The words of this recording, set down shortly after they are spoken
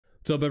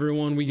What's up,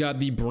 everyone? We got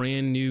the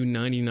brand new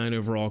 99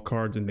 overall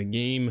cards in the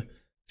game.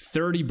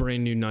 30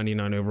 brand new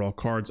 99 overall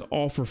cards,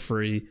 all for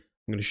free.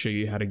 I'm going to show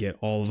you how to get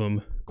all of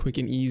them quick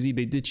and easy.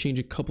 They did change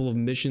a couple of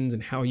missions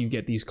and how you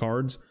get these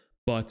cards,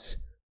 but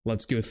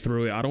let's go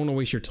through it. I don't want to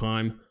waste your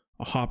time.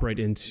 I'll hop right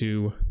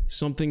into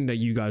something that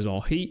you guys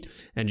all hate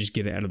and just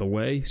get it out of the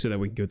way so that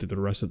we can go through the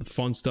rest of the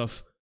fun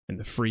stuff and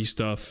the free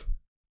stuff,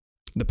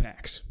 the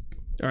packs.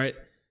 All right.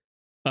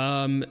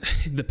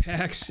 The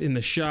packs in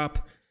the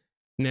shop.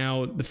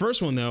 Now, the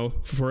first one, though,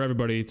 for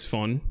everybody, it's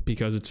fun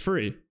because it's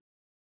free.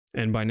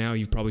 And by now,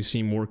 you've probably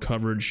seen more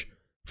coverage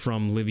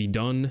from Livy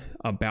Dunn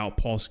about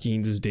Paul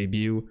Skeens'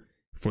 debut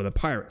for the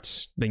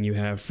Pirates than you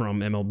have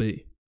from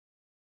MLB.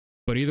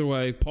 But either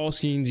way, Paul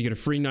Skeens, you get a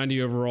free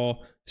 90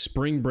 overall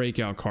spring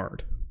breakout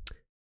card.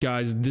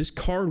 Guys, this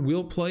card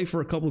will play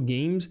for a couple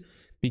games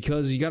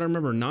because you got to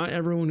remember, not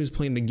everyone who's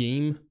playing the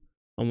game,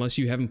 unless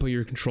you haven't put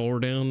your controller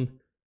down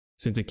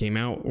since it came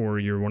out, or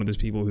you're one of those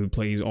people who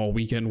plays all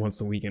weekend once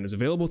the weekend is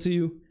available to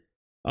you.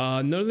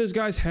 None of those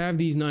guys have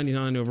these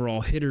 99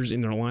 overall hitters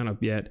in their lineup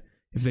yet.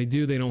 If they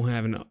do, they don't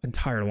have an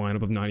entire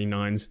lineup of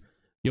 99s.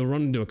 You'll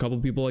run into a couple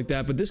of people like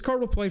that, but this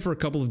card will play for a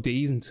couple of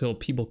days until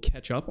people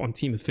catch up on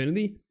Team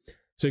Affinity.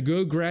 So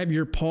go grab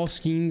your Paul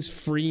Skeens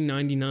free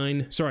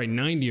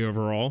 90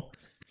 overall,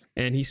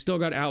 and he's still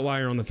got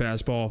Outlier on the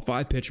fastball,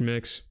 5-pitch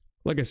mix.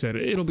 Like I said,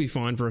 it'll be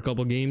fine for a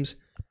couple games.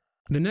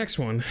 The next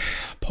one,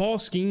 Paul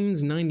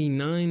Skeens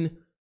 99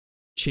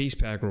 chase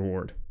pack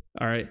reward.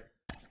 All right.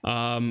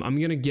 I'm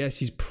going to guess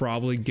he's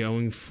probably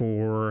going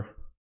for,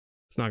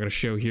 it's not going to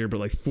show here, but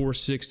like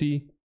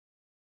 460,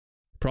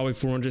 probably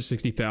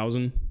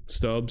 460,000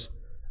 stubs.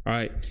 All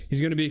right.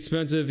 He's going to be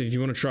expensive. If you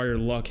want to try your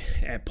luck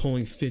at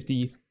pulling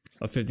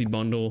a 50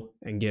 bundle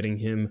and getting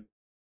him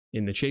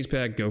in the chase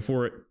pack, go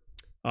for it.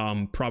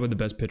 Probably the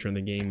best pitcher in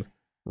the game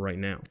right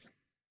now.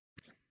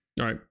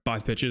 All right,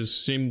 5 pitches,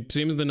 same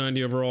as the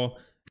 90 overall,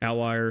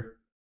 Outlier,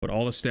 but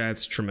all the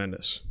stats,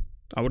 tremendous.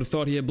 I would have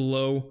thought he had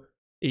below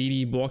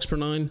 80 walks per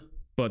 9,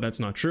 but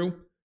that's not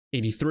true.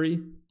 83,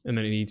 and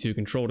then 82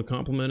 control to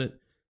complement it.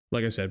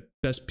 Like I said,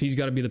 he's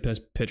got to be the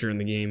best pitcher in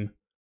the game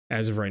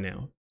as of right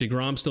now.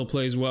 DeGrom still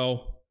plays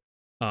well.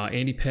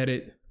 Andy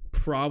Pettit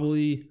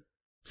probably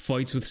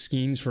fights with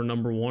Skeens for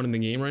 #1 in the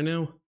game right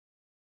now.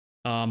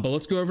 But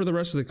let's go over the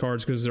rest of the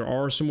cards because there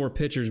are some more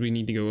pitchers we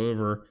need to go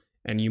over.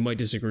 And you might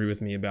disagree with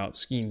me about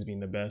Skeens being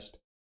the best.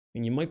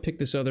 And you might pick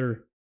this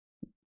other,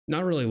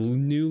 not really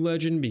new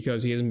legend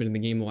because he hasn't been in the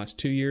game the last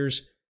 2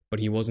 years, but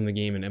he was in the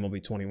game in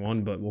MLB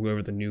 21. But we'll go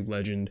over the new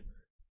legend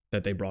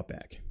that they brought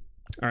back.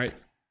 All right.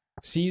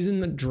 Season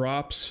that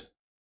drops.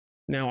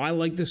 Now, I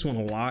like this one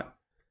a lot.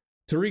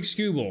 Tariq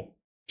Skubal,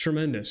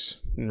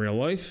 tremendous in real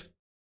life.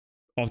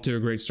 Off to a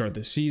great start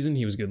this season.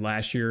 He was good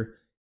last year.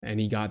 And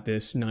he got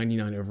this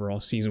 99 overall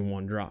Season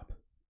 1 drop.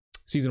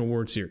 Season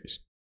Award Series.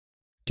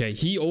 Okay,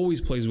 he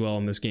always plays well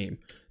in this game.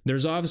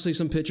 There's obviously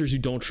some pitchers who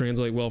don't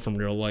translate well from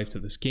real life to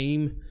this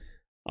game.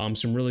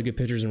 Some really good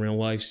pitchers in real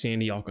life.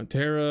 Sandy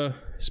Alcantara,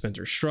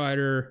 Spencer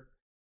Strider,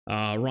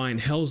 Ryan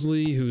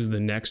Helsley, who's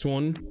the next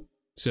one.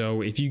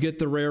 So if you get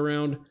the rare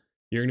round,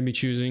 you're going to be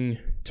choosing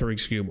Tariq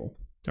Skubal.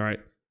 All right,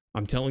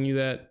 I'm telling you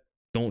that.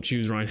 Don't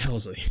choose Ryan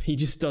Helsley. He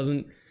just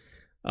doesn't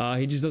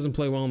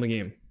play well in the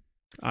game.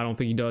 I don't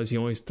think he does. He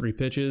only has 3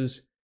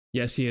 pitches.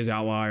 Yes, he has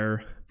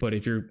Outlier, but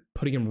if you're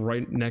putting him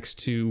right next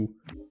to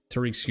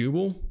Tariq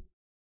Skubal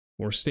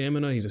or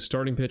Stamina, he's a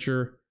starting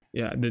pitcher.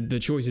 Yeah, the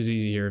choice is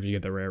easy here if you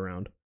get the rare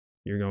round.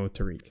 You're going with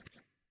Tariq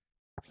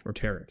or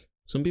Tarek.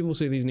 Some people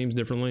say these names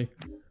differently.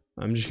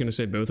 I'm just going to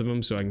say both of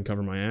them so I can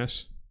cover my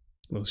ass.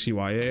 A little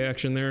CYA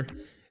action there.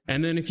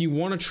 And then if you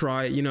want to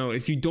try,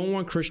 if you don't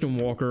want Christian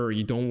Walker or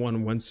you don't want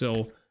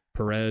Wenzel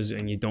Perez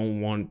and you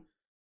don't want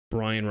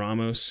Brian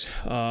Ramos,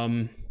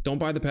 don't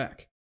buy the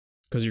pack.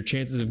 Because your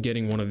chances of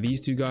getting one of these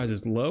two guys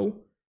is low.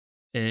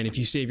 And if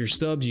you save your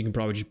stubs, you can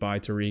probably just buy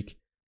Tariq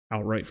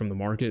outright from the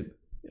market.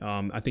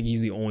 I think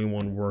he's the only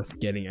one worth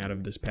getting out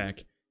of this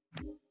pack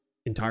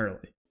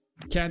entirely.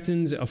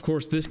 Captains, of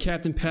course, this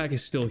captain pack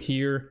is still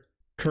here.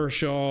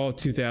 Kershaw,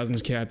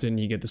 2000s captain.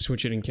 You get the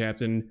switch hitting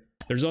captain.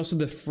 There's also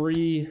the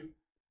free.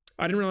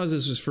 I didn't realize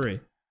this was free.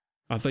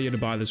 I thought you had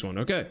to buy this one.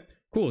 Okay,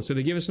 cool. So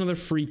they give us another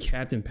free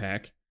captain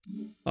pack.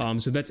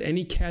 So that's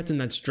any captain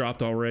that's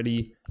dropped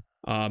already.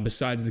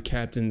 Besides the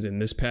captains in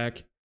this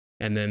pack,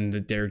 and then the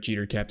Derek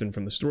Jeter captain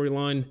from the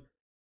storyline,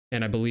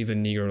 and I believe the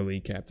Negro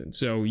League captain.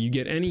 So you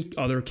get any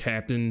other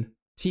captain,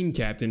 team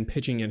captain,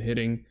 pitching and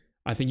hitting.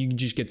 I think you can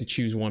just get to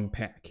choose one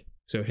pack.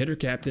 So hitter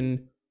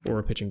captain or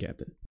a pitching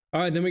captain.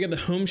 All right, then we got the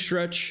home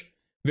stretch.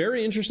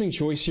 Very interesting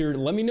choice here.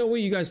 Let me know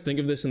what you guys think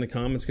of this in the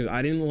comments because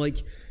I didn't like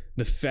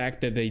the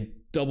fact that they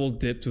double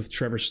dipped with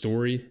Trevor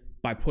Story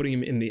by putting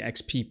him in the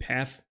XP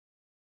path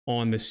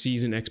on the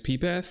season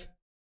XP path,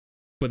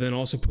 but then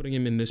also putting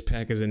him in this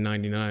pack as a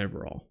 99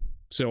 overall.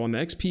 So on the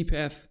XP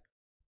path,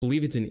 I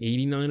believe it's an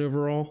 89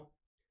 overall,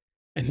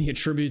 and the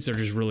attributes are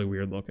just really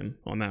weird looking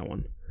on that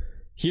one.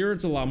 Here,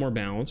 it's a lot more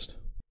balanced.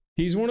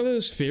 He's one of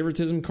those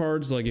favoritism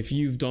cards, like if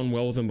you've done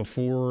well with him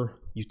before,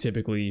 you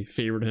typically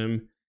favored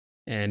him,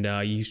 and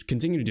you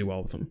continue to do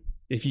well with him.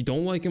 If you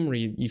don't like him or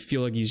you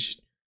feel like he's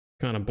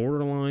kind of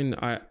borderline,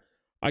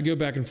 I go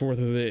back and forth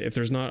with it. If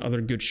there's not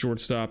other good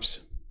shortstops,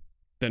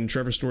 then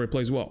Trevor Story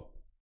plays well.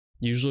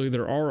 Usually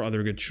there are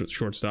other good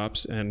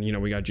shortstops, and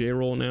we got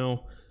J-Roll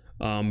now.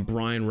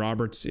 Brian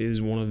Roberts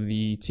is one of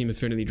the Team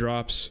Affinity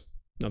drops,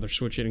 another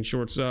switch hitting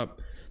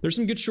shortstop. There's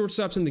some good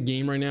shortstops in the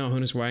game right now.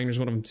 Honus Wagner's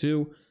one of them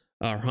too.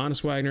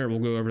 Honus Wagner, we'll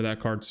go over that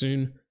card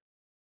soon.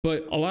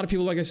 But a lot of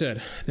people, like I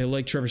said, they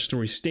like Trevor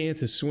Story's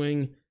stance, his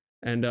swing,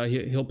 and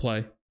he'll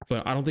play.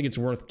 But I don't think it's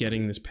worth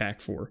getting this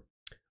pack for,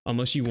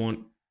 unless you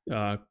want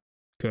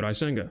Kodai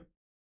Senga.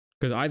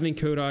 Because I think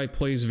Kodai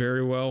plays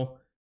very well.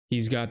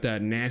 He's got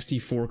that nasty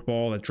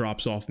forkball that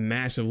drops off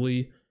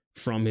massively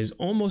from his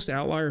almost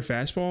outlier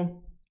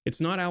fastball.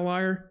 It's not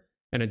outlier,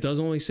 and it does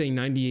only say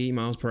 98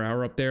 miles per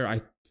hour up there. I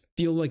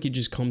feel like it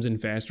just comes in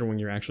faster when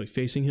you're actually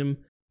facing him.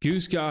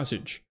 Goose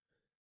Gossage.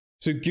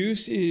 So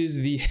Goose is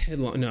the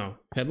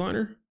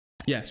headliner?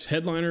 Yes,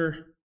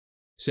 headliner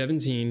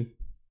 17.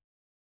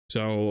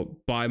 So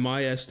by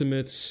my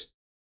estimates,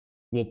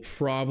 we'll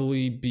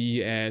probably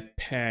be at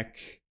pack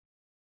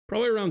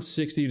probably around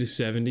 60 to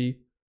 70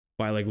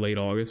 by like late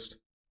August.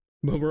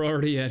 But we're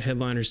already at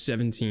headliner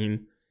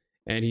 17,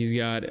 and he's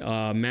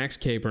got max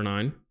K per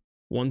 9,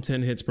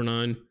 110 hits per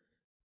 9,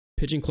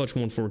 pitching clutch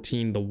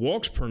 114, the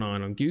walks per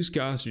 9 on Goose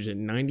Gossage at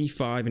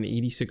 95 and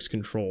 86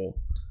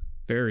 control.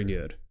 Very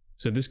good.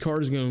 So this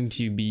card is going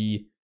to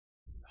be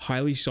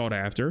highly sought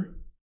after.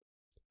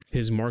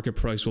 His market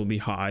price will be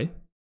high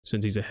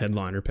since he's a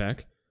headliner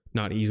pack,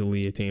 not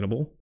easily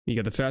attainable. You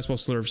got the fastball,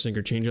 slurve,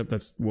 sinker, changeup.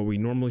 That's what we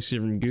normally see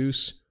from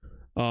Goose.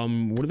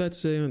 What did that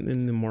say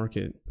in the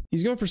market?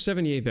 He's going for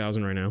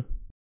 78,000 right now.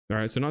 All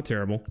right, so not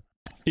terrible.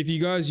 If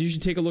you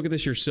should take a look at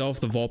this yourself.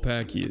 The Vault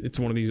Pack, it's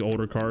one of these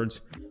older cards.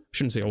 I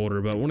shouldn't say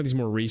older, but one of these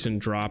more recent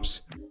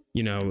drops.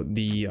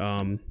 Randy's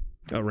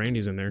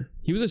in there.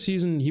 He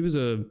was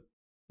a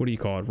what do you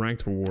call it?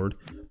 Ranked reward.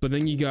 But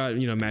then you got,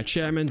 Matt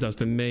Chapman,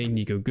 Dustin May,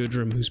 Nico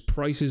Goodrum, whose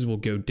prices will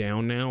go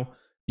down now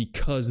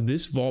because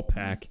this Vault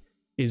Pack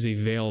is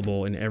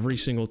available in every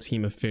single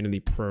Team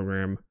Affinity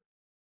program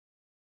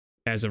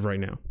as of right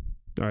now.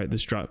 All right,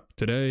 this dropped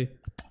today.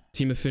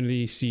 Team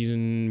Affinity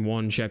Season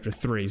 1, Chapter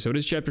 3. So it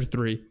is Chapter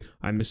 3.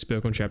 I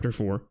misspoke on Chapter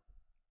 4.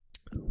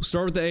 We'll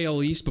start with the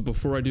AL East, but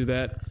before I do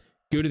that,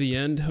 go to the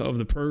end of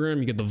the program.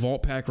 You get the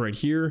Vault Pack right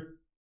here.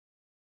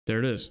 There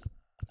it is.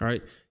 All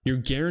right, you're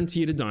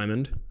guaranteed a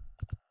diamond.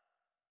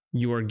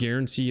 You are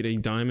guaranteed a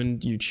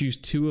diamond. You choose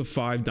 2 of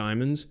 5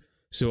 diamonds.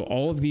 So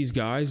all of these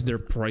guys, their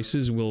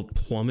prices will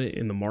plummet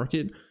in the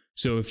market.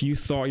 So if you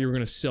thought you were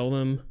going to sell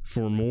them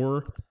for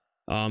more,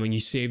 and you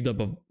saved up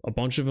a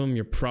bunch of them,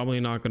 you're probably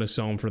not going to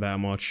sell them for that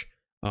much.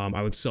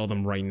 I would sell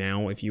them right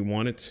now if you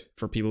want it,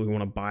 for people who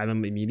want to buy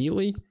them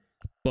immediately.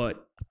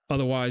 But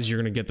otherwise,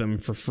 you're going to get them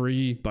for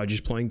free by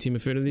just playing Team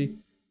Affinity.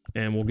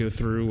 And we'll go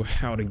through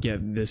how to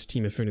get this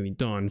Team Affinity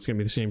done. It's going to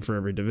be the same for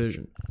every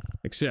division.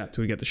 Except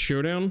we get the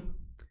Showdown.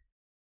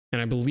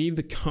 And I believe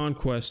the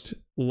Conquest,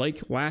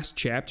 like last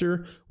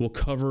chapter, will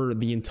cover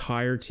the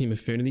entire Team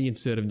Affinity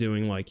instead of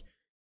doing like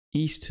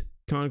East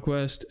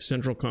Conquest,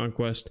 Central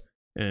Conquest,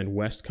 and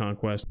West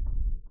Conquest.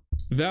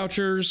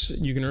 Vouchers.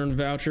 You can earn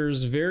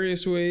vouchers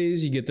various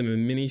ways. You get them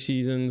in mini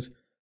seasons.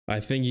 I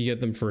think you get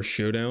them for a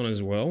Showdown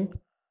as well.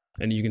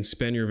 And you can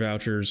spend your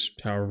vouchers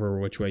however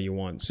which way you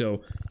want.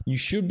 So you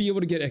should be able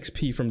to get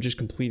XP from just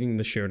completing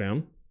the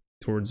Showdown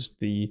towards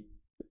the,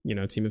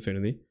 Team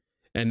Affinity.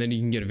 And then you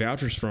can get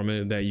vouchers from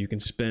it that you can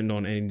spend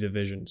on any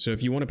division. So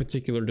if you want a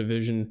particular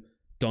division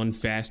done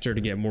faster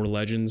to get more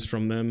legends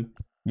from them,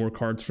 more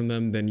cards from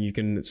them, then you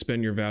can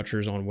spend your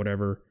vouchers on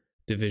whatever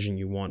division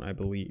you want, I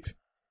believe.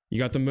 You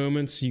got the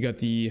moments.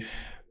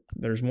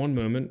 There's one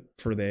moment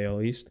for the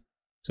AL East.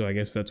 So I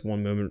guess that's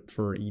one moment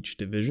for each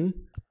division.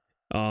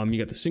 You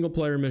got the single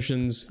player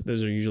missions.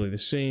 Those are usually the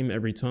same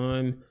every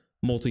time.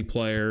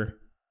 Multiplayer.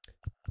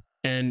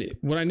 And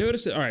what I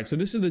noticed, all right, so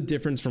this is the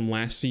difference from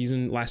last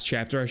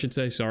chapter, I should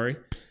say, sorry.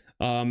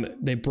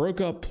 They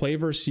broke up Play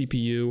vs.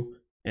 CPU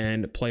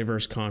and Play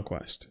vs.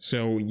 Conquest.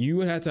 So you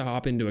would have to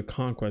hop into a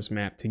Conquest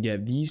map to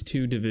get these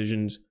two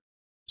missions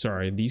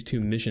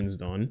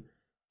done.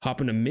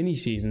 Hop into mini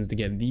seasons to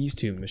get these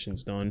 2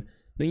 missions done.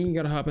 Then you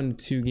gotta hop into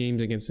 2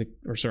 games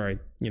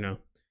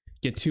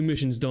get 2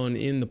 missions done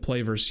in the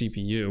Play vs.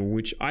 CPU,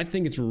 which I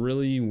think it's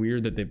really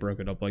weird that they broke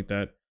it up like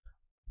that.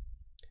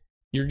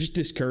 You're just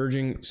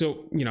discouraging.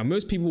 So,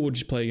 most people would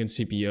just play against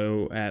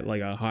CPO at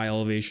like a high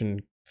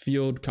elevation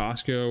field,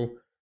 Costco,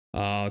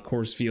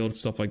 course field,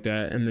 stuff like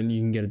that. And then you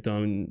can get it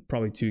done in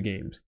probably 2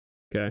 games.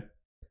 Okay.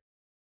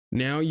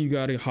 Now you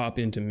got to hop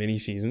into mini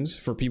seasons.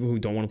 For people who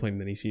don't want to play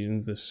mini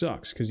seasons, this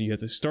sucks because you have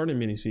to start in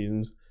mini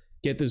seasons,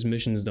 get those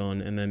missions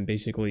done, and then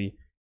basically,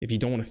 if you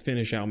don't want to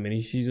finish out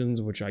mini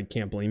seasons, which I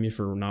can't blame you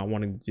for not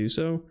wanting to do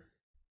so,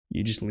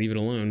 you just leave it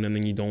alone, and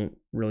then you don't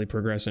really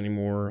progress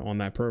anymore on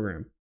that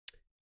program,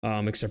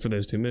 except for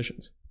those 2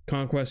 missions.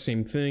 Conquest,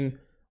 same thing.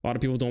 A lot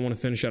of people don't want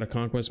to finish out a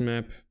Conquest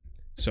map,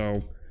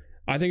 so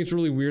I think it's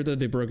really weird that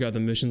they broke out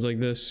the missions like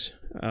this.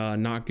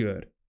 Not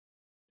good.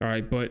 All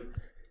right, but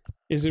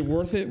Is it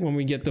worth it when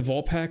we get the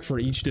vault pack for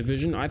each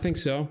division? I think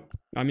so.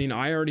 I mean,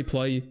 I already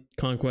play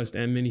Conquest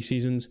and mini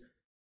seasons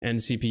and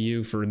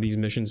CPU for these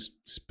missions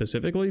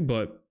specifically,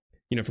 but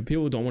you know, for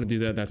people who don't want to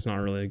do that, that's not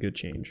really a good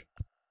change.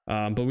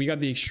 But we got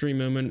the extreme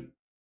moment.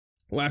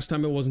 Last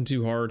time it wasn't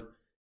too hard,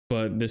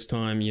 but this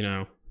time, you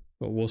know,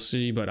 but we'll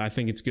see. But I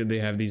think it's good they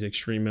have these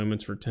extreme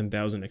moments for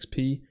 10,000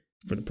 XP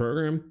for the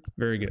program.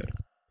 Very good.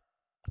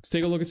 Let's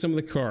take a look at some of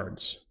the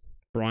cards.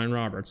 Brian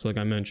Roberts, like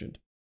I mentioned.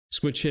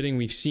 Switch hitting,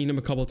 we've seen him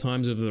a couple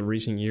times over the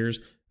recent years.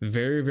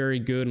 Very, very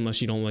good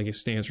unless you don't like his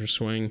stance or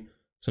swing.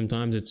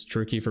 Sometimes it's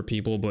tricky for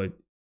people, but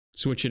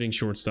switch hitting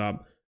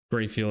shortstop,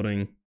 great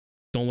fielding.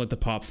 Don't let the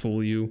pop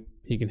fool you.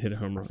 He can hit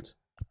home runs.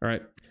 All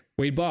right.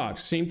 Wade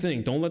Boggs, same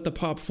thing. Don't let the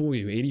pop fool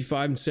you.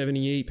 85 and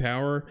 78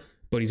 power,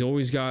 but he's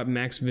always got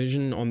max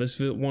vision. On this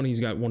one, he's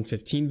got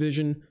 115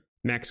 vision,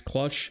 max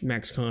clutch,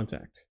 max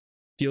contact.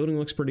 Fielding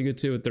looks pretty good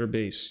too at third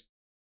base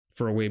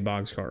for a Wade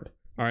Boggs card.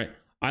 All right.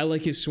 I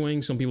like his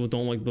swing. Some people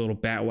don't like the little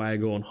bat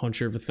waggle and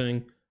hunch over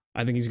thing.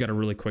 I think he's got a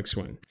really quick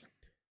swing.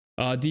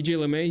 DJ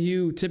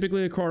LeMahieu,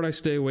 typically a card I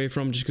stay away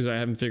from just because I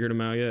haven't figured him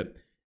out yet.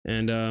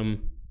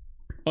 And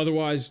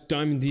otherwise,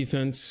 diamond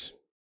defense,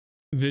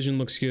 vision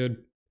looks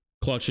good.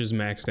 Clutch is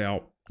maxed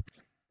out.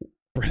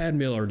 Brad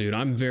Miller, dude.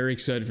 I'm very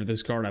excited for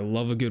this card. I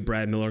love a good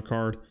Brad Miller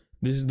card.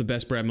 This is the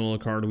best Brad Miller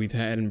card we've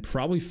had in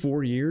probably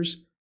 4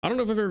 years. I don't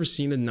know if I've ever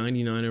seen a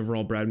 99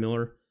 overall Brad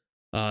Miller.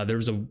 There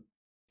was a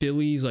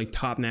Phillies like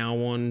top now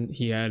one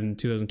he had in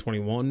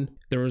 2021.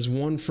 There was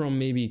one from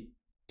maybe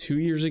 2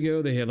 years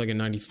ago. They had like a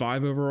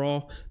 95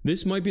 overall.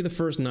 This might be the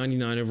first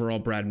 99 overall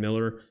Brad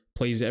Miller.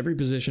 Plays every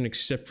position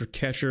except for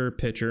catcher,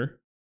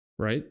 pitcher,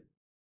 right?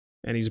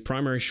 And he's a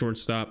primary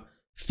shortstop.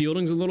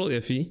 Fielding's a little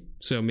iffy,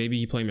 so maybe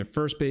you play him at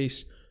first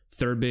base,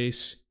 third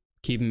base,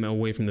 keep him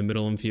away from the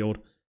middle infield.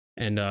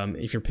 And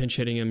if you're pinch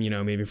hitting him, you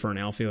know, maybe for an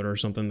outfielder or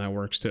something, that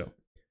works too.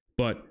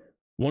 But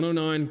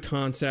 109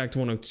 contact,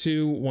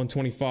 102,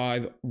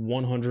 125,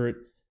 100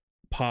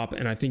 pop,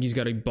 and I think he's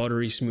got a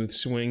buttery smooth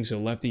swing, so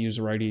lefties,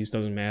 righties,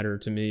 doesn't matter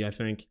to me. I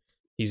think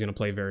he's going to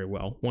play very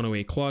well.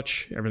 108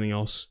 clutch, everything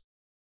else,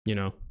 you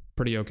know,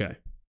 pretty okay.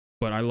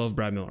 But I love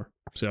Brad Miller,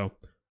 so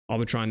I'll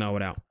be trying that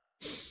one out.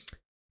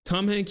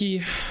 Tom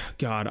Henke,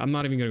 God, I'm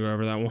not even going to go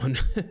over that one.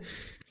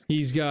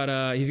 he's got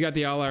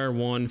the outlier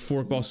one,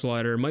 forkball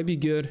slider, might be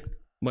good,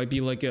 might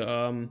be like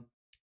a,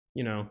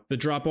 you know, the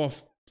drop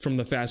off from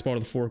the fastball to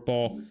the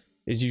forkball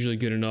is usually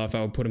good enough.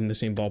 I would put him in the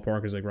same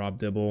ballpark as like Rob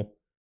Dibble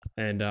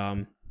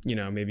and, you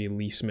know, maybe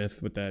Lee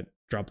Smith with that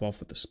drop off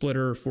with the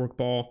splitter,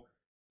 forkball,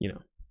 you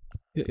know,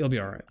 he'll be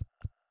all right.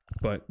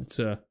 But it's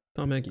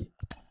Tom Henke.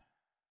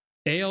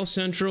 AL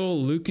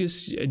Central,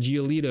 Lucas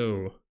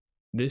Giolito.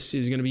 This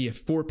is going to be a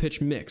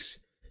 4-pitch mix,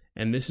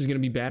 and this is going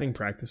to be batting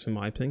practice in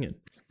my opinion.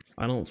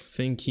 I don't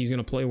think he's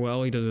going to play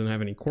well. He doesn't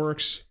have any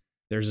quirks.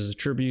 There's his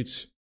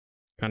attributes,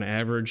 kind of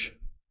average.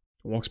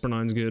 Walks per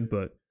nine's good,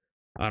 but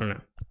I don't know.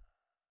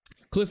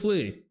 Cliff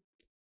Lee.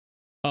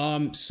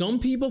 Some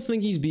people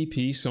think he's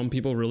BP. Some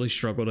people really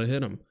struggle to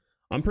hit him.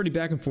 I'm pretty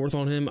back and forth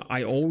on him.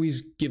 I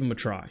always give him a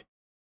try.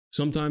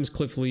 Sometimes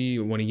Cliff Lee,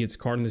 when he gets a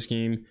card in this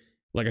game,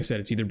 like I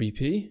said, it's either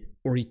BP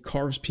or he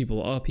carves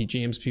people up. He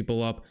jams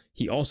people up.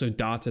 He also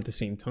dots at the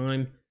same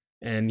time.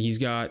 And he's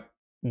got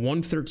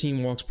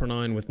 113 walks per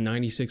nine with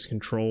 96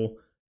 control.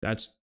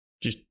 That's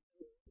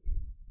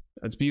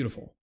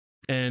beautiful.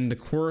 And the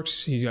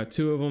quirks, he's got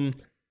 2 of them.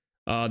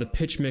 The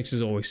pitch mix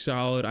is always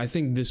solid. I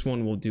think this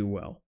one will do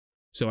well.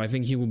 So I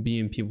think he will be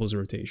in people's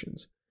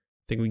rotations.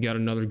 I think we got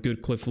another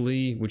good Cliff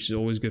Lee, which is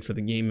always good for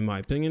the game in my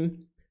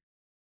opinion.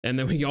 And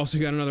then we also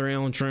got another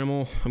Alan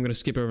Trammell. I'm going to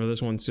skip over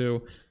this one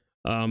too.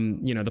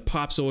 You know, the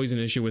pop's always an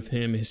issue with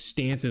him. His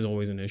stance is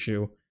always an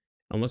issue.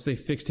 Unless they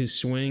fixed his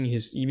swing,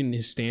 even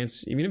his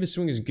stance, even if his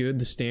swing is good,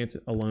 the stance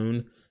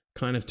alone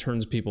kind of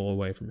turns people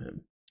away from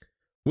him.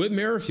 Whit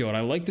Merrifield,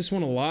 I like this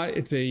one a lot.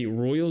 It's a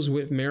Royals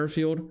Whit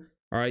Merrifield.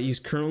 All right, he's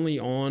currently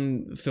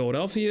on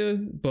Philadelphia,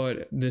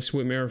 but this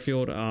Whit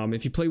Merrifield,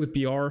 if you play with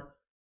BR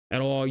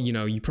at all, you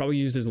know, you probably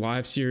use his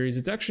live series.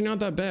 It's actually not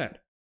that bad.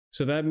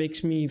 So that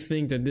makes me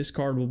think that this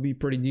card will be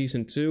pretty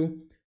decent too.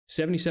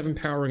 77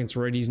 power against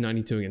righties,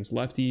 92 against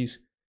lefties.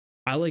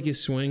 I like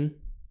his swing.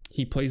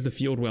 He plays the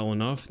field well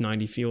enough,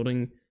 90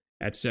 fielding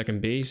at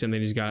second base, and then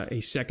he's got a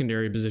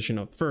secondary position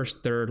of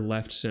first, third,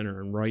 left, center,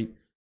 and right.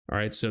 All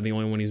right, so the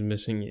only one he's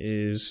missing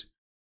is...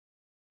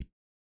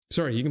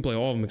 Sorry, you can play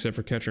all of them except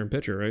for catcher and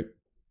pitcher, right?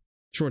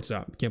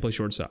 Shortstop. Can't play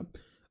shortstop.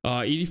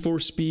 84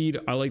 speed.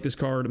 I like this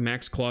card.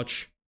 Max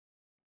clutch.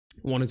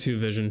 102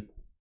 vision.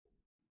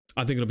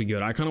 I think it'll be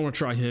good. I kind of want to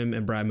try him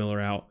and Brad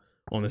Miller out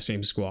on the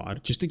same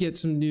squad just to get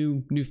some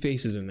new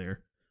faces in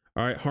there.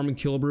 All right, Harmon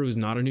Killebrew is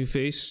not a new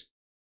face,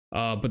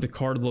 but the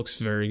card looks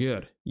very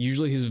good.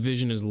 Usually his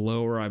vision is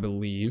lower, I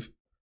believe.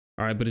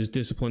 All right, but his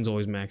discipline's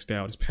always maxed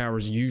out. His power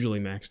is usually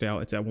maxed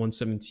out. It's at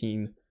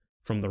 117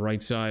 from the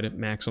right side,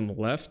 max on the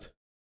left.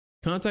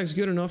 Contact's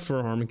good enough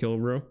for Harmon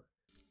Killebrew.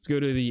 Let's go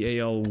to the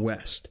AL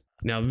West.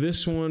 Now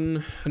this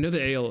one, I know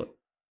the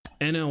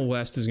NL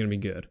West is going to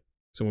be good.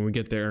 So when we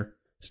get there,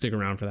 stick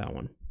around for that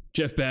one.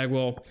 Jeff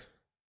Bagwell.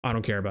 I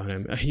don't care about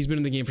him. He's been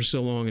in the game for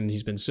so long and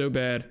he's been so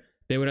bad.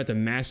 They would have to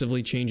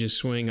massively change his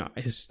swing.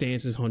 His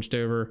stance is hunched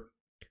over.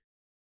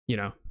 You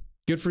know,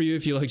 good for you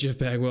if you like Jeff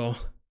Bagwell.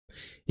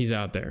 He's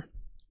out there.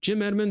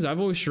 Jim Edmonds, I've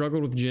always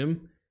struggled with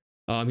Jim.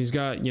 He's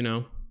got, you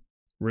know,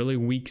 really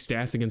weak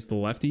stats against the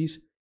lefties,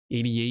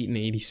 88 and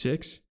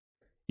 86.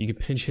 You can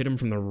pinch hit him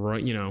from the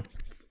right, you know,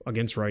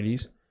 against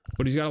righties,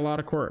 but he's got a lot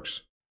of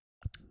quirks.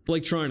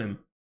 Blake Trinan.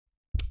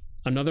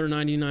 Another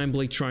 99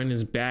 Blake Trinan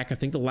is back. I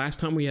think the last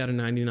time we had a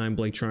 99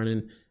 Blake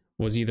Trinan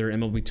was either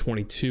MLB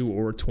 22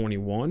 or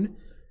 21,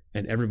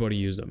 and everybody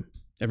used him.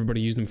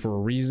 Everybody used him for a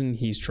reason.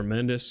 He's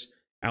tremendous.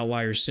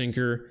 Outlier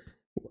sinker.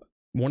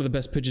 One of the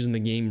best pitches in the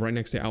game, right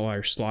next to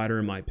outlier slider,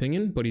 in my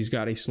opinion, but he's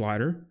got a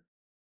slider,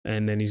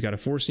 and then he's got a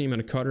four seam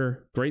and a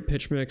cutter. Great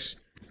pitch mix.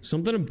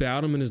 Something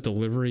about him in his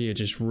delivery,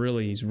 he's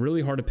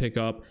really hard to pick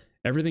up.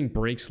 Everything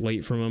breaks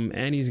late from him,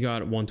 and he's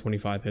got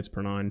 125 hits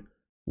per nine,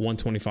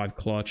 125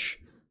 clutch.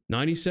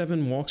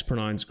 97 walks per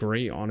nine is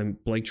great on a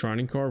Blake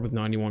Trinan card with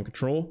 91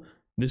 control.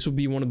 This will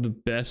be one of the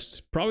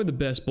best, probably the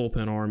best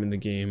bullpen arm in the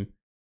game,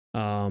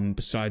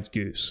 besides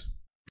Goose.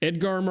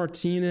 Edgar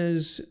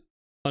Martinez,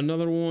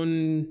 another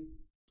one.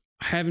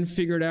 I haven't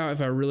figured out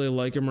if I really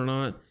like him or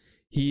not.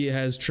 He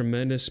has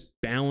tremendous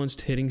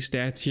balanced hitting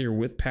stats here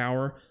with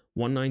power,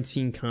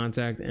 119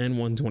 contact and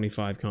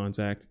 125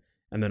 contact,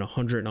 and then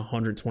 100 and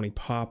 120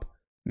 pop,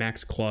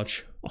 max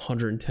clutch,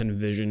 110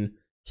 vision.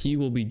 He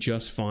will be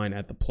just fine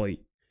at the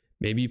plate.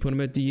 Maybe you put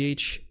him at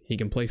DH. He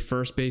can play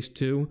first base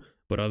too,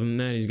 but other than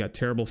that, he's got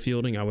terrible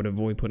fielding. I would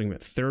avoid putting him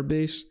at third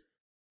base.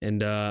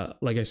 And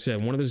like I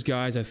said, one of those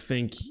guys, I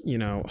think, you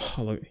know,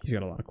 look, he's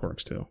got a lot of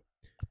quirks too.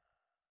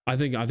 I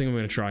think I'm going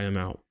to try him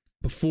out.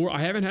 Before, I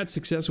haven't had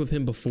success with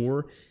him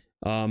before.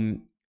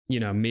 You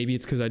know, maybe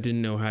it's because I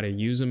didn't know how to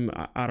use him.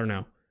 I don't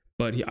know.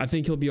 But I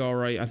think he'll be all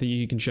right. I think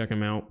you can check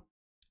him out.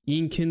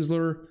 Ian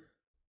Kinsler,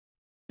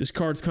 this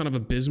card's kind of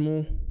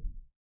abysmal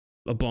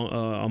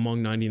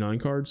among 99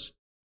 cards.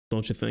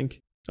 Don't you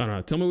think? I don't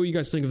know. Tell me what you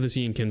guys think of this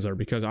Ian Kinsler,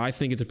 because I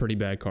think it's a pretty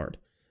bad card.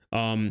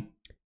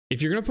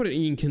 If you're going to put an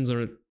Ian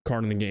Kinsler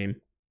card in the game,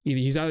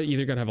 he's either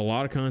going to have a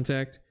lot of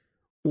contact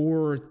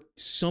or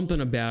something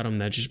about him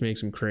that just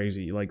makes him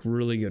crazy. Like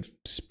really good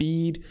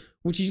speed,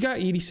 which he's got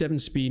 87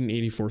 speed and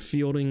 84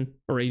 fielding,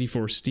 or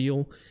 84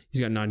 steal.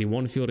 He's got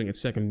 91 fielding at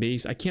second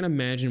base. I can't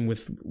imagine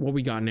with what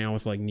we got now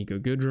with like Nico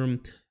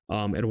Goodrum.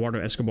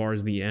 Eduardo Escobar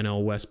is the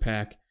NL West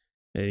pack.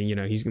 And, you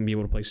know, he's going to be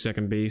able to play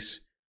second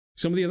base.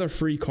 Some of the other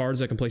free cards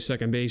that can play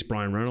second base,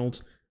 Brian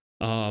Reynolds.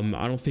 I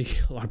don't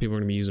think a lot of people are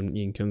going to be using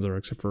Ian Kinsler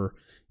except for,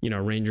 you know,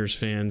 Rangers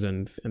fans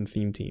and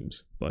theme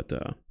teams. But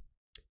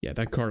yeah,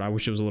 that card, I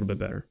wish it was a little bit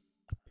better.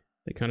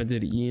 They kind of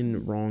did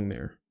Ian wrong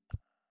there.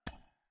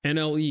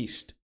 NL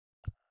East.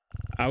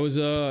 I was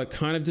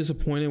kind of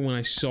disappointed when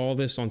I saw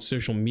this on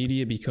social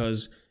media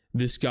because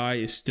this guy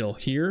is still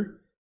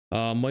here.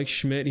 Mike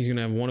Schmidt, he's going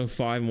to have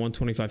 105 and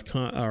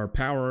 125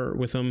 power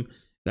with him.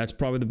 That's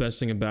probably the best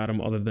thing about him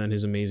other than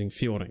his amazing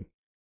fielding.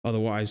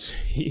 Otherwise,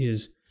 he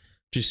is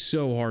just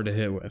so hard to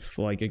hit with.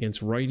 Like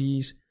against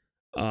righties,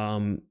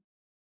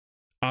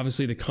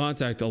 obviously the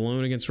contact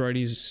alone against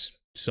righties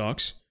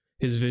sucks.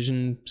 His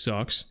vision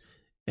sucks.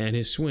 And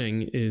his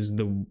swing is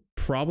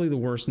probably the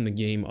worst in the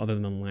game other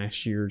than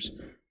last year's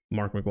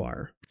Mark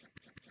McGwire.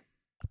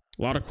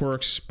 A lot of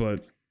quirks,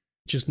 but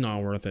just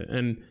not worth it.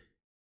 And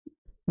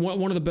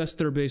one of the best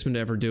third basemen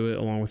to ever do it,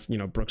 along with, you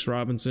know, Brooks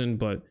Robinson,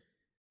 but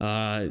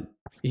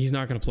he's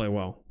not going to play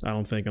well, I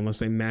don't think, unless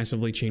they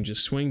massively change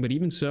his swing. But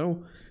even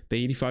so,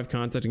 the 85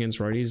 contact against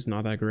righties is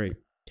not that great.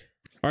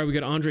 All right, we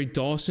got Andre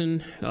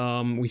Dawson.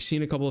 We've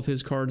seen a couple of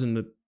his cards in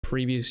the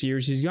previous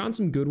years. He's gotten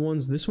some good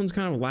ones. This one's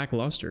kind of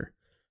lackluster.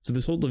 So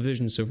this whole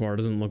division so far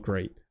doesn't look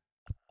great.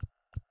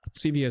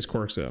 See if he has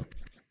quirks, though.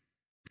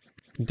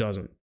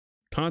 Doesn't.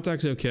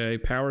 Contact's okay.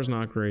 Power's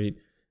not great.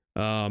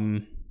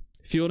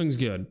 Fielding's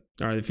good.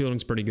 All right, the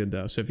fielding's pretty good,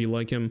 though. So if you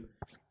like him,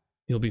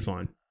 he'll be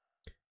fine.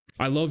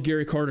 I love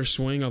Gary Carter's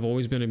swing. I've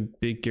always been a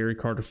big Gary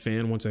Carter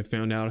fan once I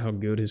found out how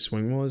good his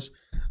swing was.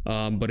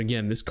 But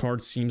again, this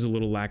card seems a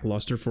little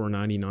lackluster for a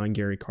 99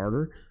 Gary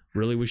Carter.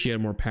 Really wish he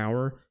had more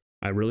power.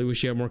 I really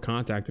wish he had more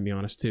contact, to be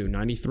honest, too.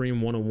 93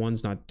 and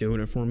 101's not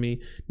doing it for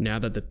me. Now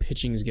that the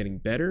pitching is getting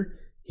better,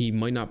 he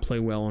might not play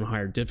well on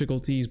higher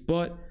difficulties,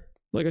 but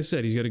like I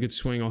said, he's got a good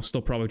swing. I'll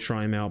still probably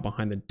try him out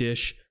behind the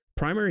dish.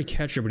 Primary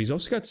catcher, but he's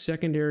also got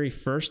secondary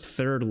first,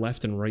 third,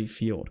 left, and right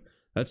field.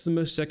 That's the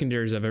most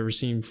secondaries I've ever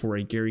seen for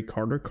a Gary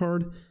Carter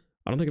card.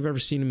 I don't think I've ever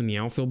seen him in the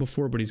outfield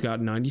before, but he's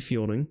got 90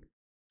 fielding,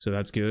 so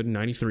that's good.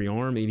 93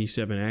 arm,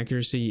 87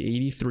 accuracy,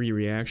 83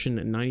 reaction,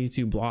 and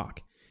 92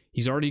 block.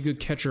 He's already a good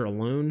catcher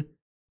alone.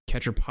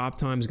 Catcher pop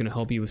time is going to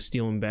help you with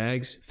stealing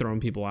bags, throwing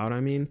people out,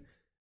 I mean.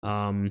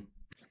 And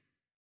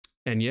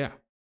yeah,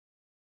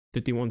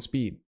 51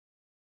 speed.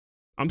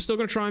 I'm still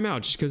going to try him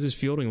out just because his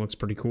fielding looks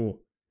pretty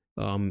cool.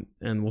 And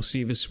we'll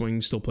see if his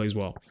swing still plays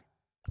well.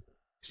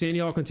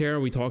 Sandy Alcantara,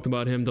 we talked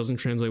about him, doesn't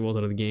translate well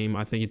to the game.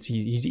 I think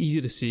he's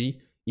easy to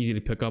see, easy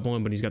to pick up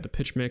on, but he's got the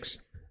pitch mix.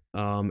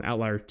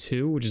 Outlier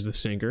 2, which is the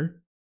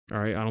sinker. All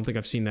right, I don't think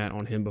I've seen that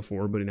on him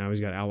before, but now he's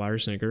got outlier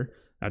sinker.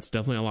 That's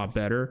definitely a lot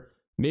better.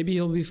 Maybe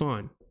he'll be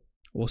fine.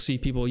 We'll see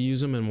people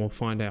use him and we'll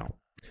find out.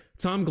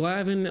 Tom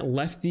Glavine,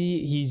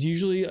 lefty. He's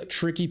usually a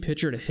tricky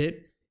pitcher to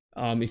hit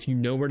if you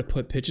know where to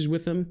put pitches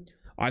with him.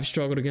 I've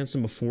struggled against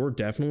him before,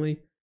 definitely.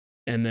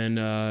 And then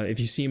if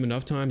you see him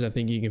enough times, I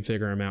think you can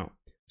figure him out.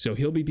 So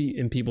he'll be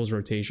in people's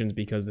rotations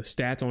because the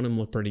stats on him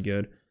look pretty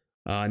good.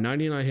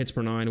 99 hits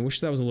per 9. I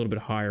wish that was a little bit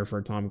higher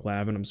for Tom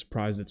Glavine. I'm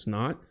surprised it's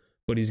not.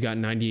 But he's got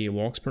 98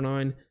 walks per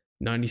 9.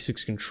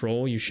 96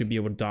 control. You should be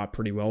able to dot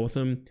pretty well with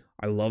him.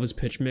 I love his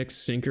pitch mix.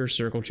 Sinker,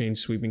 circle change,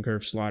 sweeping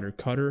curve, slider,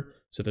 cutter.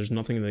 So there's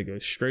nothing that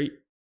goes straight.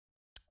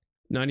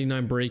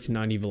 99 break,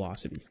 90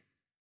 velocity.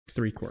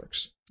 3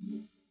 quirks.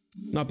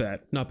 Not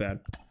bad. Not bad.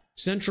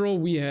 Central,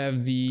 we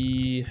have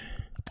the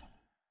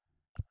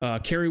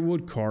Kerry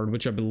Wood card,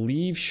 which I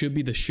believe should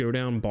be the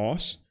Showdown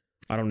boss.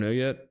 I don't know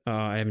yet.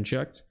 I haven't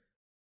checked.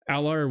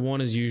 Outlier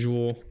 1 as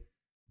usual.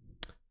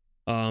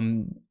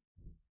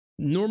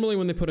 Normally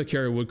when they put a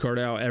Kerry Wood card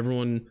out,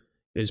 everyone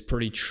is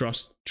pretty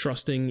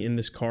trusting in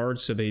this card,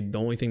 so the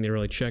only thing they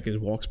really check is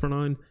walks per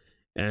 9.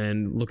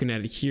 And looking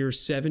at it here,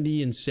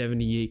 70 and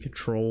 78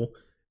 control.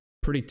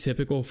 Pretty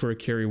typical for a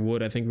Kerry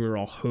Wood. I think we were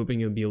all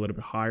hoping it would be a little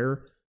bit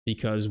higher,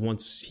 because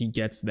once he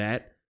gets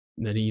that,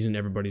 then he's in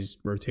everybody's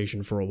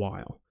rotation for a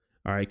while.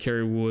 All right,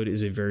 Kerry Wood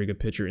is a very good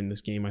pitcher in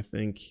this game, I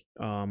think.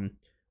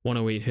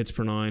 108 hits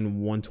per 9,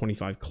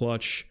 125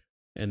 clutch,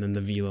 and then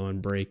the velo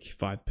and break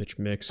 5 pitch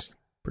mix.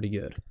 Pretty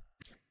good.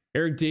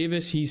 Eric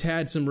Davis, he's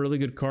had some really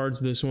good cards.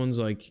 This one's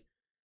like,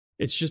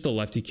 it's just a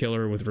lefty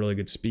killer with really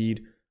good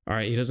speed. All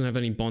right, he doesn't have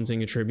any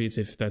bunting attributes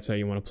if that's how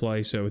you want to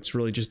play. So it's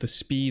really just the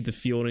speed, the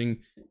fielding,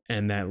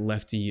 and that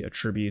lefty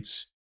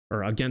attributes,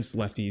 or against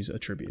lefties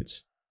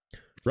attributes.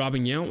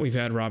 Robin Yount, we've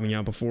had Robin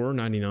Yount before,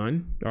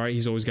 99. All right,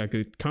 he's always got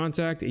good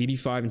contact.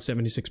 85 and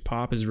 76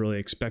 pop is really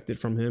expected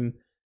from him.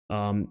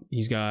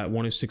 He's got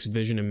 106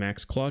 vision and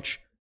max clutch.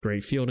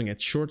 Great fielding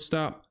at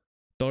shortstop.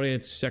 Thought he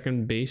had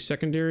second base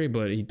secondary,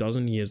 but he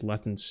doesn't. He has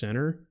left and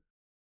center.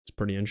 It's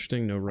pretty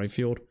interesting. No right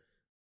field.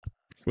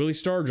 Willie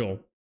Stargell.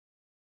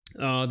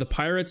 The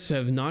Pirates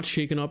have not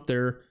shaken up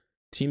their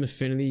team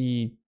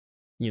affinity,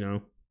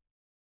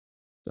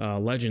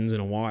 legends in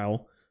a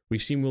while.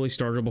 We've seen Willie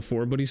Stargell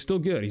before, but he's still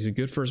good. He's a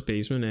good first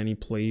baseman, and he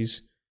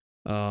plays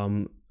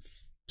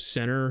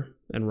center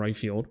and right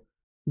field.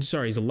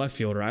 Sorry, he's a left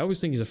fielder. I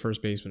always think he's a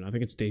first baseman. I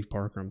think it's Dave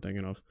Parker I'm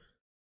thinking of.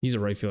 He's a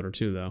right fielder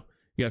too, though.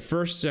 You got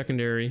first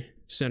secondary,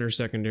 center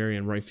secondary,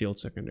 and right field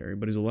secondary.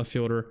 But he's a left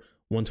fielder,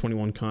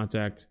 121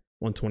 contact,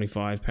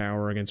 125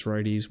 power against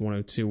righties,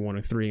 102,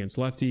 103 against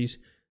lefties.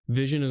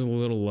 Vision is a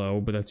little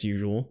low, but that's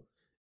usual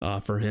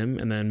for him.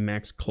 And then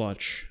max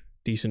clutch,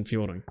 decent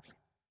fielding.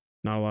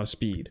 Not a lot of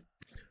speed.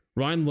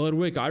 Ryan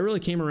Ludwig, I really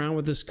came around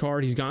with this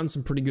card. He's gotten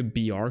some pretty good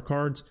BR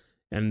cards,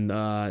 and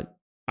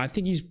I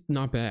think he's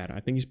not bad. I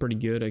think he's pretty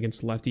good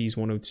against lefties,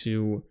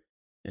 102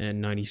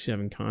 and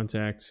 97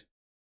 contact.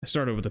 I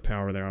started with the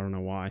power there. I don't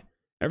know why.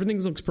 Everything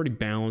looks pretty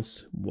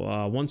balanced.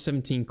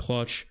 117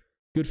 clutch,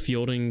 good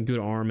fielding, good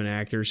arm and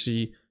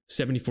accuracy,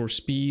 74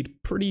 speed,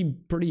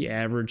 pretty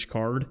average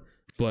card.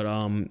 But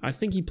I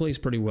think he plays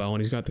pretty well,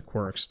 and he's got the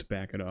quirks to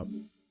back it up.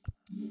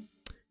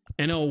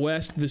 NL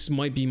West, this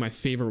might be my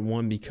favorite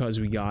one because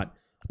we got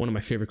one of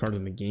my favorite cards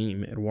in the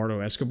game,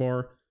 Eduardo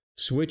Escobar.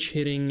 Switch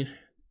hitting.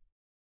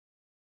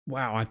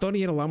 Wow, I thought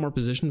he had a lot more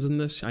positions than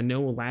this. I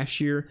know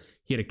last year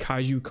he had a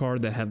Kaiju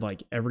card that had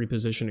like every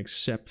position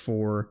except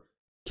for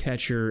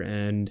catcher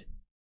and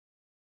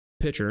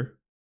pitcher.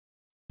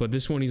 But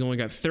this one, he's only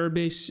got third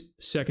base,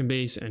 second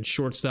base, and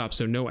shortstop,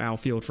 so no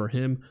outfield for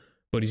him.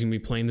 But he's going to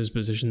be playing those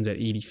positions at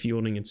 80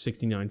 fielding and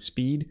 69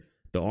 speed.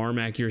 The arm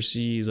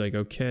accuracy is like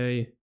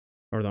okay,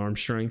 or the arm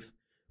strength.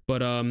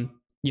 But on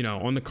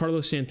the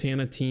Carlos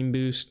Santana team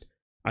boost,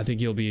 I think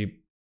he'll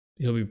be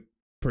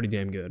pretty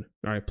damn good.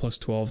 All right, plus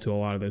 12 to a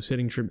lot of those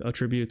hitting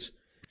attributes.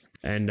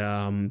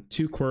 And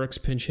 2 quirks,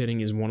 pinch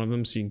hitting is one of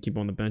them, so you can keep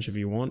on the bench if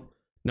you want.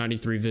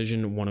 93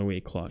 vision,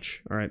 108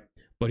 clutch. All right,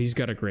 but he's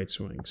got a great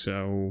swing,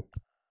 so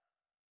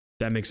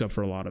that makes up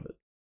for a lot of it.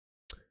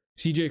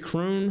 CJ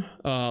Cron,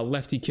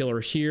 lefty killer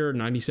here,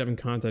 97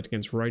 contact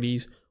against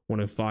righties,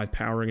 105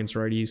 power against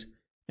righties,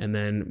 and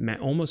then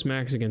almost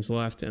max against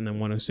left, and then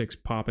 106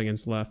 pop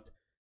against left,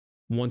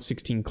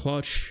 116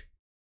 clutch.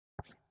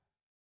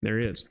 There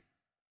he is.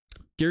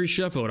 Gary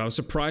Sheffield, I was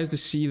surprised to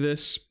see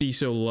this be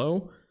so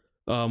low.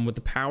 With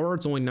the power,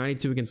 it's only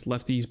 92 against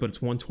lefties, but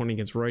it's 120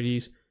 against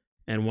righties,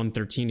 and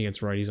 113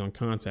 against righties on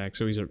contact.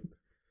 So he's a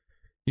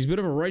bit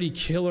of a righty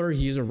killer.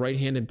 He is a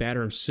right-handed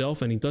batter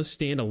himself, and he does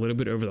stand a little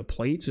bit over the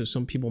plate, so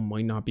some people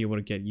might not be able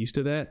to get used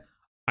to that.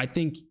 I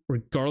think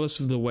regardless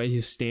of the way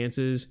his stance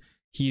is,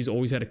 he's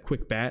always had a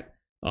quick bat.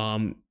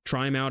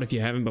 Try him out if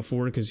you haven't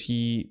before, because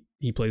he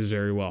plays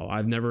very well.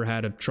 I've never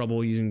had a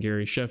trouble using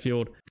Gary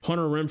Sheffield.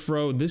 Hunter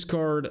Renfroe, this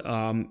card,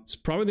 it's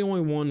probably the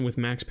only one with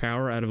max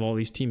power out of all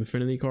these team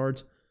affinity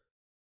cards.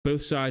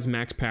 Both sides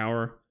max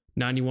power,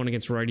 91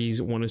 against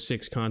righties,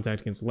 106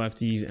 contact against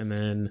lefties, and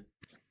then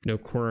no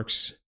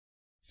quirks.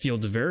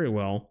 Fields very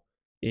well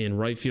in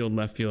right field,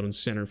 left field, and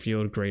center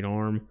field. Great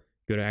arm,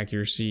 good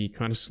accuracy,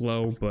 kind of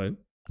slow, but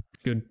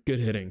Good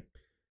hitting.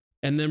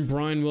 And then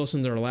Brian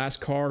Wilson's our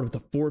last card with a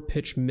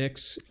 4-pitch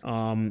mix.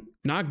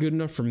 Not good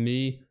enough for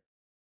me,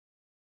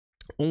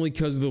 only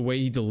because of the way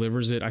he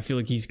delivers it. I feel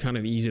like he's kind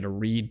of easy to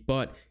read,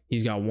 but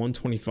he's got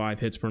 125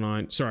 hits per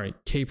 9. Sorry,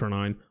 K per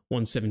 9,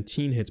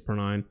 117 hits per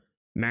 9,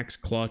 max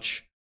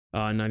clutch,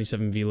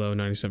 97 velo,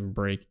 97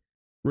 break.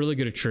 Really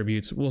good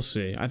attributes. We'll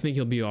see. I think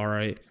he'll be all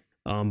right,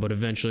 but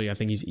eventually I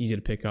think he's easy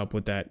to pick up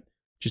with that.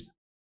 Just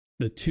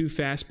the 2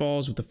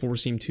 fastballs with the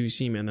 4-seam,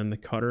 2-seam, and then the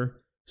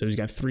cutter. So he's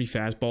got 3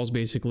 fastballs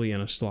basically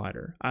and a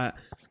slider. I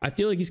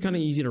feel like he's kind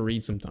of easy to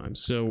read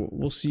sometimes. So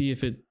we'll see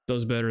if it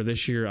does better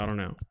this year. I don't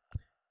know.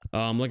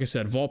 Like I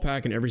said, Vol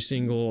Pack in every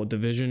single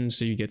division.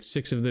 So you get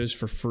 6 of those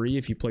for free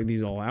if you play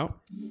these all out.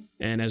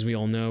 And as we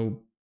all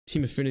know,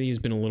 Team Affinity has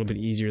been a little bit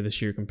easier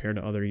this year compared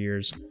to other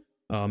years.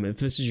 If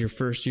this is your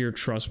first year,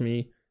 trust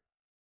me,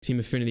 Team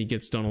Affinity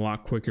gets done a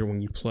lot quicker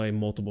when you play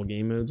multiple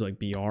game modes like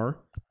BR,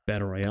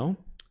 Battle Royale.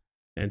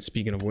 And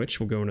speaking of which,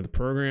 we'll go into the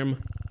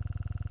program.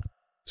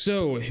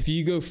 So if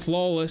you go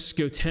flawless,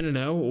 go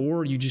 10-0,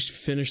 or you just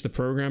finish the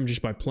program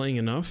just by playing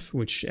enough,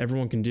 which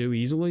everyone can do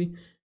easily,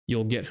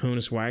 you'll get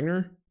Honus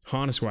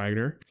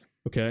Wagner.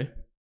 Okay.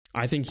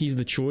 I think he's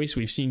the choice.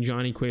 We've seen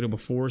Johnny Cueto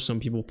before. Some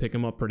people pick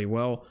him up pretty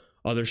well.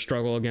 Others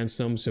struggle against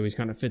him, so he's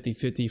kind of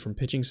 50-50 from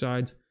pitching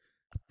sides.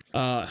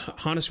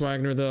 Honus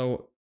Wagner,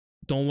 though,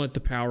 don't let the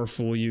power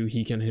fool you.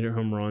 He can hit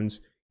home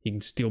runs. He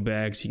can steal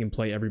bags. He can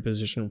play every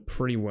position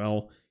pretty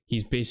well.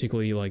 He's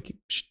basically like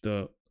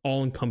the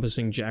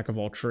all-encompassing jack of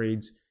all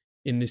trades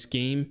in this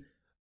game.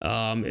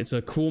 It's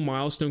a cool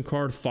milestone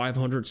card.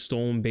 500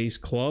 stolen base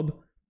club.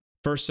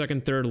 First,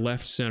 second, third,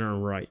 left, center,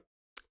 and right.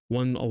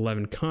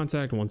 111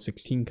 contact,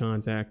 116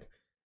 contact.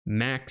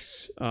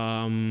 Max,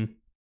 I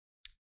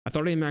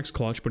thought he had max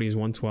clutch, but he's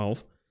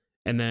 112.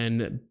 And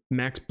then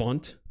max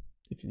bunt,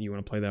 if you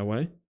want to play that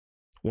way.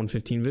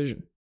 115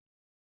 vision.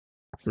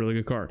 Really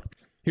good card.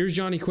 Here's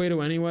Johnny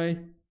Cueto anyway.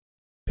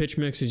 Pitch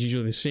mix is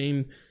usually the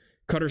same.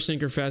 Cutter,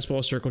 sinker,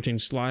 fastball, circle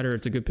change, slider.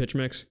 It's a good pitch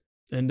mix.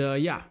 And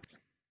yeah.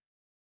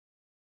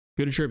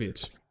 Good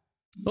attributes.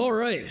 All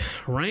right.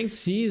 Ranked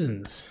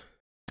seasons.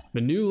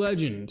 The new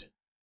legend.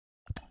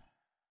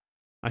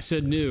 I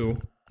said new.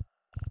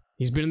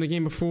 He's been in the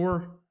game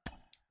before.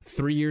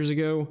 3 years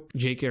ago.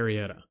 Jake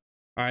Arrieta.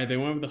 Alright, they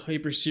went with the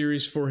Hyper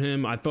Series for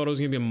him. I thought it was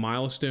going to be a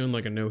milestone,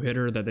 like a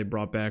no-hitter that they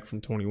brought back from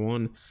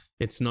 21.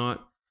 It's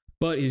not.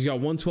 But he's got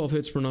 112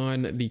 hits per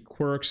 9. The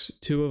quirks,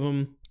 2 of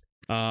them.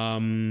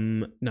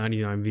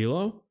 99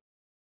 velo.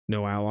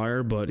 No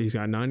outlier, but he's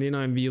got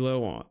 99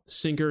 velo on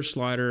sinker,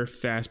 slider,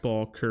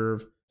 fastball,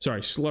 curve.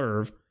 Sorry,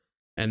 slurve.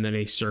 And then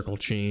a circle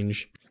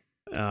change.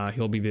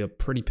 He'll be a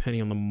pretty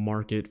penny on the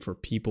market for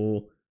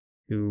people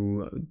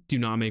who do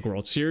not make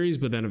World Series,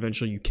 but then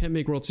eventually you can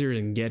make World Series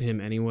and get him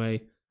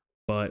anyway.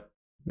 But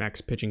max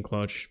pitching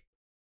clutch,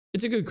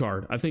 it's a good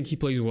card. I think he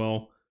plays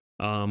well.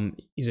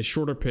 He's a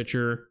shorter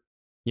pitcher.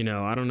 You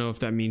know, I don't know if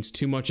that means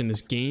too much in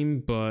this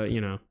game, but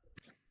you know,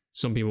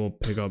 some people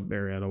pick up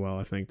Arrieta well,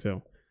 I think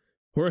too.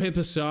 Jorge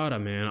Posada,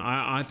 man.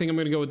 I think I'm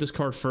going to go with this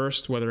card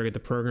first, whether I get the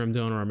program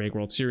done or I make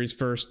World Series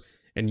first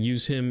and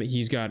use him.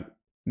 He's got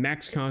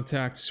max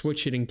contact,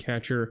 switch hitting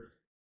catcher,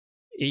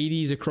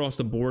 80s across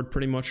the board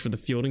pretty much for the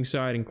fielding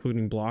side,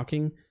 including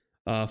blocking.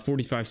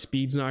 45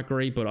 speed's not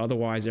great, but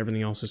otherwise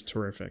everything else is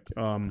terrific.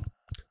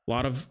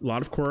 Lot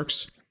of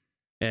quirks,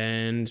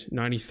 and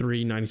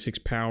 93, 96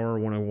 power,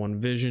 101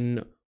 vision,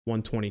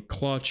 120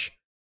 clutch.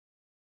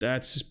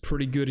 That's as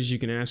pretty good as you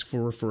can ask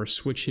for a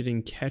switch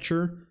hitting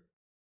catcher.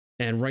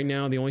 And right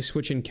now, the only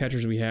switch hitting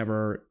catchers we have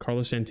are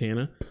Carlos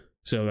Santana,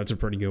 so that's a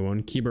pretty good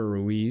one. Keibert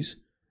Ruiz.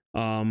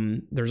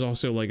 There's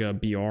also like a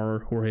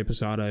BR Jorge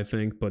Posada, I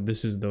think, but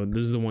this is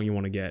the one you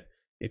want to get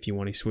if you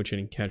want a switch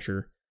hitting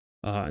catcher.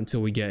 Until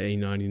we get a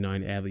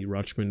 99 Adley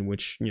Rutschman,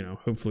 which, you know,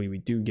 hopefully we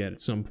do get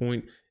at some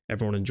point.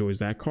 Everyone enjoys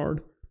that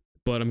card.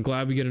 But I'm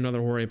glad we get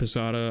another Jorge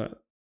Posada.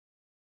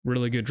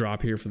 Really good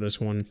drop here for this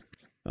one.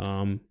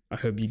 I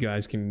hope you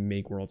guys can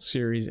make World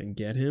Series and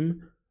get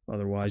him.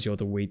 Otherwise, you'll have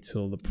to wait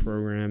till the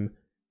program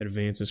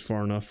advances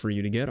far enough for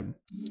you to get him.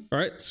 All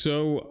right,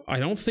 so I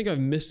don't think I've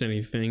missed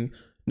anything.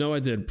 No, I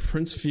did.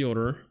 Prince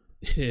Fielder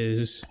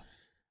is...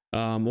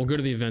 we'll go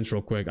to the events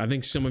real quick. I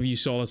think some of you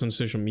saw this on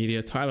social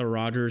media. Tyler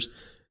Rogers...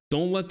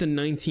 Don't let the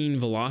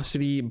 19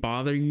 velocity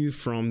bother you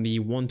from the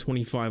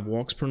 125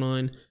 walks per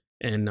 9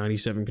 and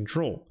 97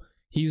 control.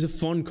 He's a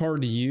fun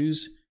card to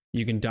use.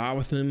 You can die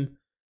with him.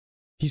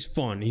 He's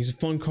fun. He's a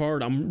fun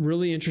card. I'm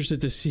really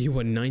interested to see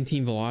what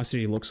 19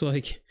 velocity looks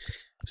like.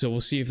 So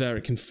we'll see if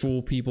that can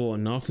fool people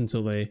enough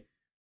until they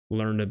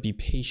learn to be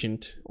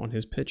patient on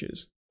his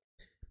pitches.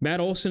 Matt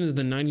Olson is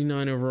the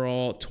 99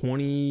 overall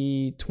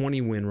 20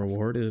 win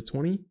reward. Is it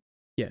 20?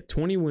 Yeah,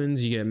 20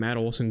 wins. You get Matt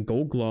Olson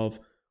Gold Glove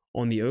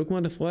on the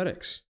Oakland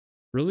Athletics.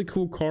 Really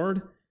cool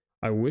card.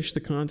 I wish the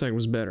contact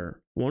was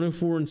better.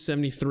 104 and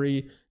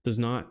 73 does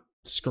not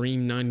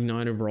scream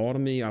 99 overall to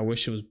me. I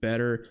wish it was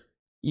better.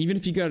 Even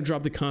if you got to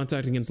drop the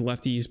contact against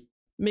lefties,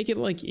 make it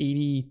like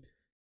 88.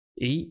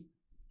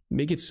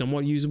 Make it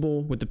somewhat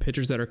usable with the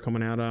pitchers that are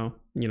coming out.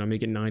 You know,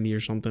 make it 90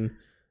 or something.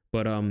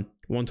 But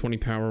 120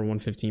 power,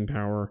 115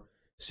 power,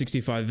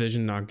 65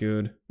 vision, not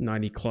good.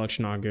 90 clutch,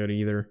 not good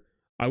either.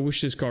 I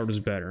wish this card was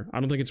better. I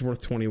don't think it's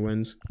worth 20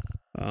 wins.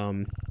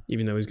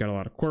 Even though he's got a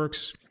lot of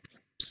quirks,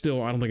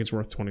 still, I don't think it's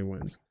worth 20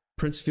 wins.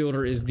 Prince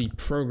Fielder is the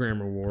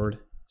program reward,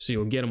 so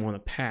you'll get him on a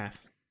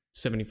path,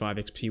 75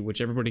 XP,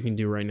 which everybody can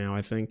do right now,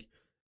 I think.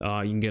 You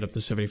can get up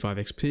to 75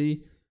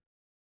 XP.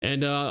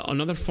 And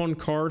another fun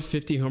card,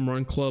 50 Home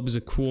Run Club, is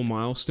a cool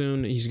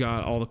milestone. He's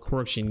got all the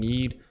quirks you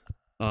need.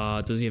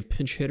 Does he have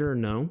pinch hitter?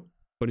 No,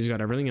 but he's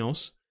got everything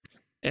else.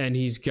 And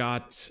he's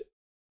got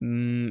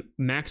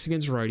max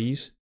against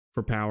righties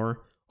for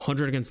power,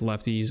 100 against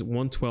lefties,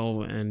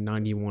 112 and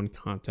 91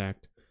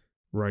 contact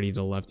righty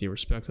to lefty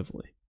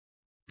respectively.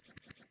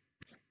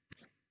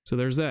 So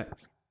there's that.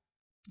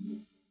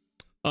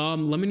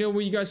 Let me know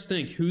what you guys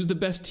think. Who's the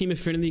best Team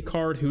Affinity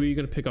card? Who are you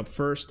going to pick up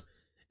first?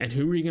 And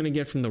who are you going to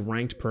get from the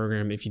ranked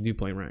program if you do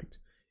play ranked?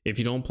 If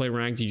you don't play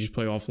ranked, you just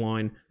play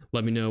offline.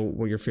 Let me know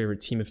what your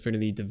favorite Team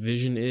Affinity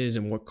division is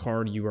and what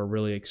card you are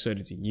really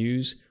excited to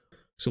use.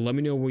 So let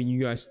me know what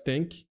you guys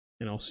think,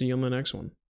 and I'll see you on the next one.